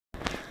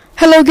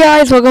Hello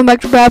guys, welcome back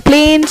to Brawl,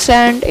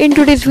 and in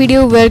today's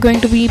video we're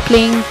going to be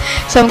playing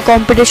some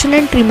competition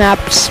entry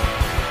maps,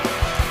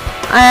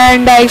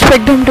 and I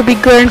expect them to be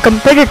good and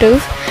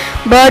competitive,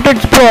 but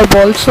it's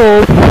Brawl,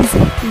 so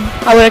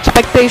our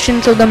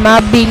expectations of the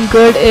map being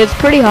good is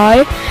pretty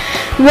high.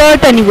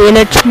 But anyway,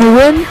 let's move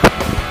in.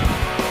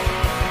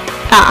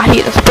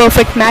 Here's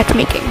perfect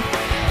matchmaking.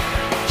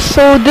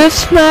 So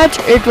this match,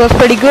 it was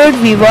pretty good.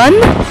 We won.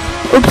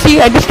 Oopsie,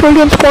 I just told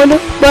you on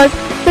spoiler, but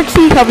let's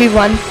see how we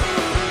won.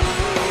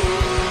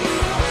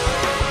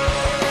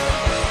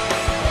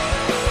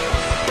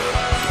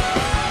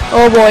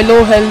 Oh boy,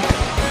 low health.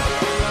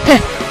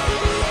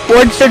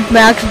 What's that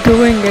Max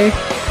doing, eh?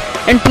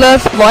 And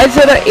plus, why is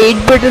there a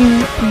 8-bit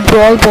in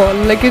Brawl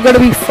Ball? Like, you gotta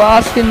be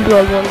fast in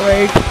Brawl Ball,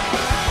 right?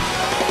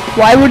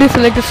 Why would you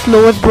select the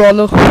slowest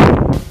brawler?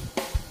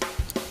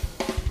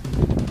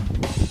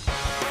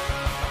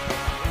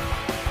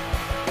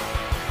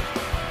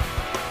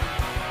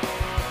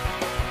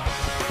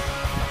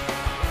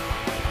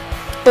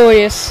 Oh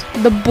yes,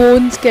 the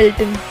bone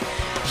skeleton.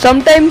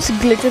 Sometimes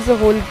glitches the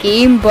whole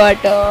game, but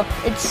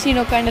it's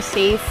kind of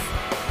safe,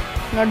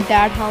 not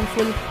that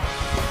harmful.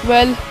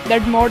 Well,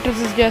 that Mortis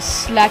is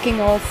just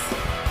slacking off.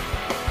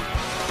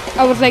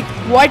 I was like,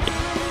 what?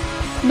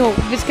 No,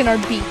 this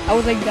cannot be. I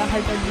was like that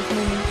at this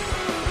moment.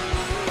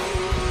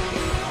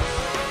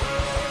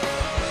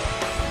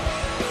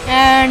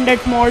 And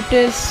that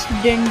Mortis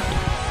didn't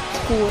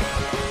score.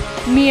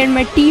 Me and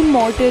my team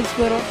Mortis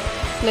were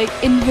like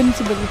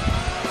invincible,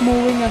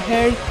 moving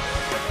ahead.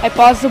 I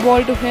passed the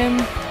ball to him,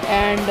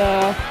 and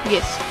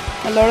yes,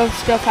 a lot of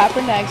stuff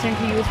happened. I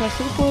accidentally used my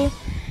super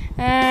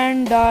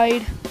and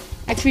died.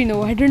 Actually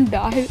no, I didn't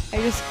die, I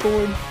just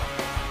scored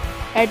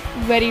at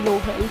very low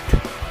health.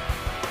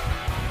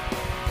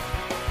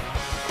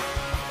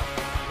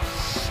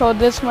 So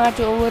this match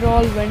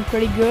overall went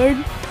pretty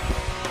good.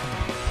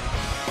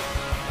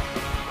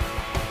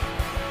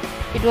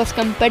 It was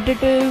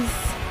competitive,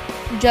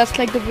 just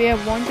like the way I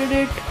wanted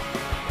it,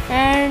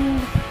 and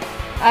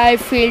I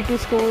failed to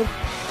score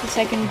the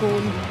second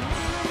goal.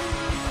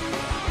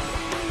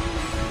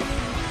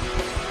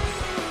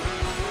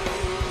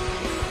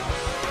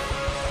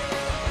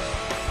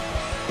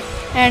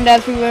 And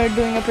as we were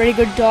doing a pretty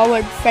good job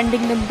at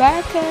fending them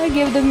back, I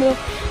gave them the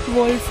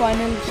world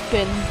final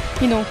spin.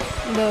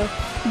 The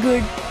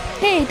good,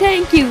 hey,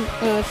 thank you,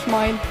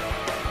 smile.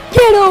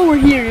 Get over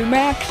here, you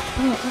Max.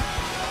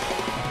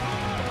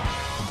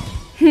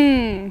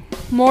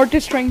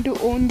 Mortis trying to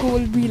own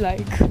goal be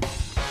like.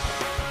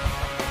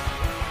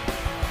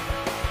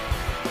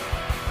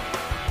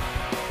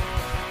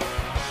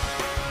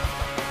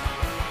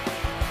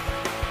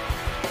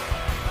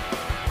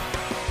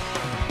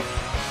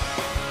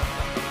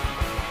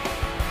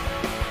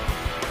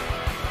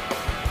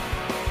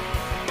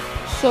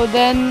 So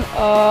then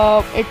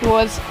it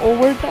was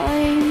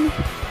overtime.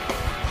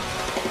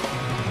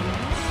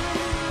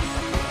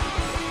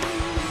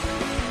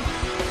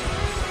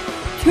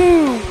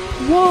 Two,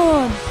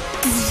 one.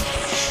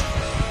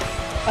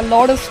 A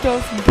lot of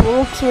stuff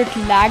broke, so it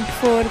lagged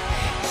for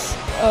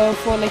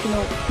like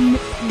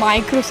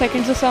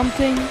microseconds or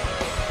something.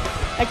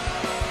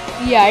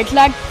 Yeah, it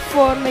lagged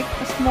for like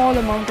a small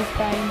amount of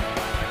time,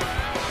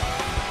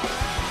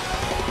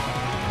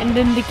 and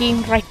then they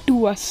came right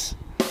to us.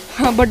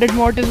 But that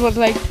Mortis was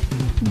like,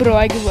 bro,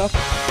 I give up.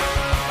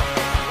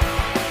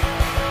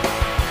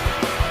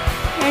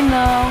 And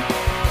now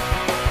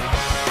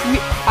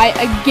I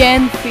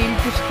again failed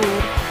to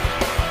score.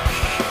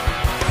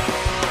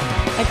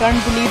 I can't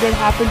believe that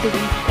happened to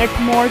me. That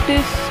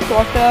Mortis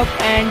caught up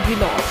and we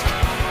lost.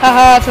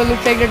 Haha, so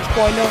looks like that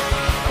spoiler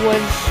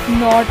was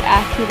not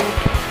accurate.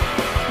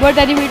 But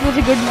anyway, it was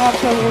a good match,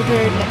 so I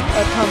voted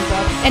a thumbs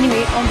up.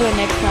 Anyway, on to the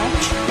next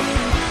match.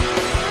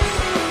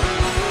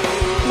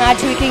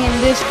 Matchmaking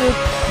in this took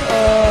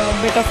a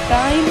bit of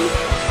time,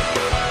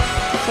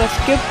 so I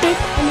skipped it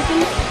a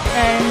little.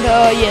 And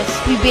yes,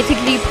 we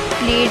basically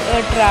played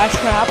a trash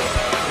map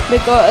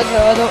because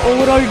the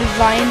overall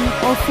design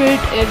of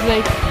it is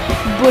like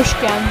bush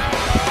camp,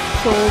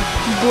 so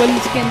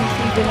bulls can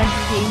see the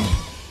game.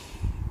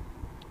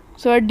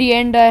 So at the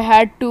end I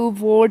had to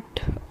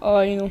vote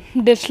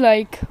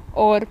dislike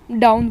or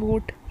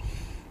downvote.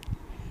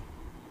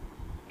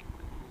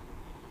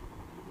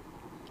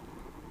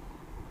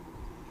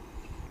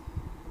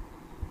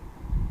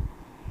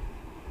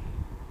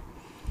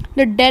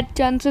 The death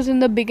chances in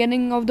the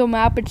beginning of the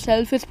map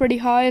itself is pretty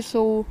high,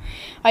 so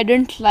I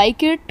didn't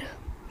like it.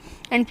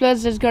 And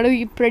plus there's gotta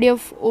be pretty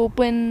of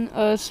open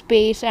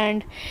space,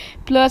 and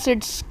plus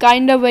it's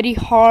kinda very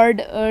hard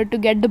to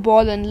get the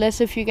ball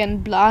unless if you can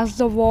blast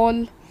the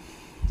wall.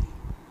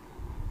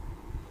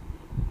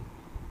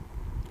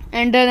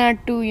 And then I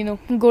had to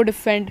go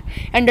defend,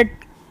 and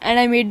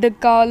I made the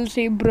Carl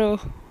say bro,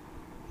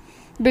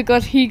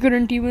 because he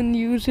couldn't even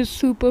use his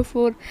super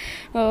for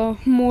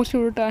most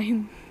of the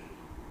time.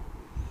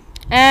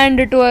 And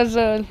it was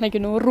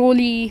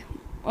rolly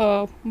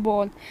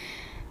ball.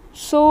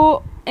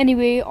 So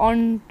anyway,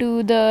 on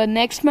to the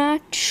next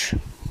match.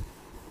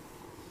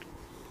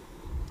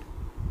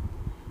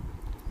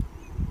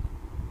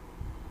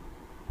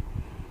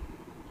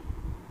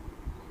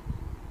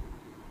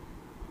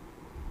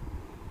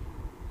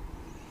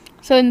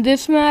 So in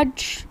this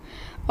match,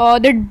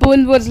 that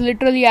bull was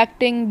literally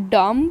acting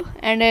dumb,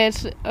 and I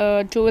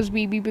chose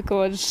BB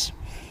because,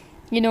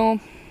 you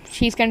know,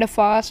 she's kind of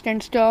fast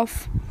and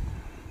stuff.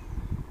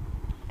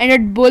 And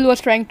that bull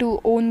was trying to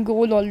own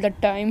goal all the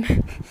time.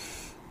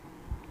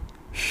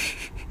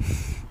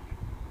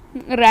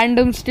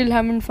 Random still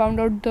haven't found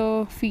out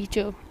the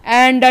feature.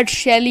 And that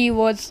Shelly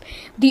was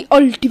the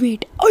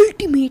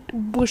ultimate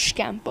bush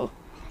camper.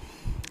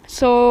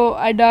 So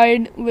I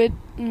died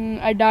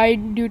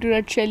due to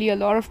that Shelly a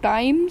lot of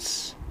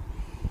times.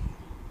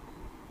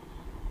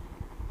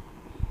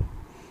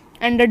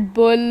 And that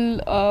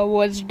bull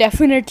was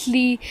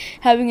definitely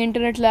having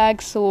internet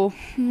lag, so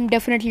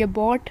definitely a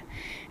bot.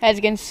 As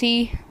you can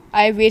see,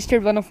 I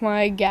wasted one of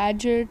my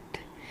gadget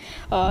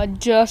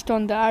just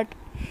on that.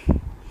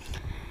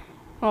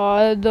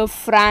 The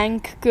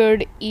Frank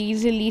could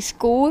easily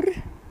score.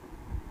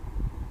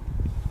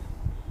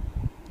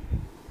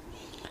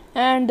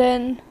 And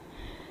then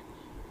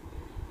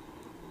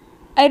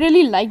I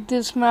really like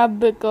this map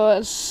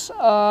because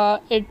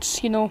it's,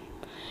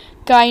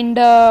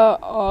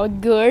 kinda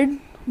good,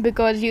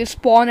 because you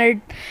spawn at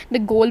the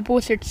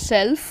goalpost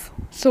itself.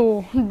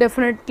 So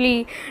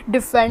definitely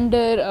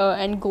defender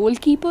and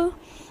goalkeeper,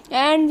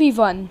 and we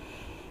won.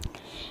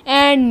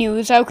 And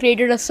news, I've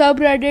created a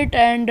subreddit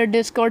and a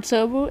Discord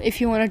server.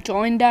 If you want to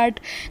join that,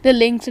 the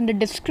link's in the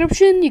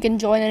description. You can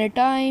join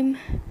anytime.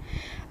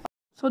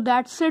 So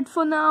that's it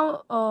for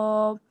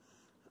now.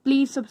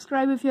 Please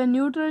subscribe if you're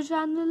new to the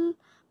channel.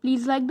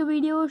 Please like the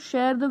video,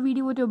 share the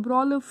video with your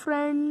brawler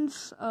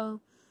friends,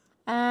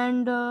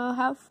 and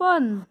have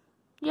fun.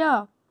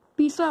 Yeah,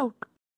 peace out.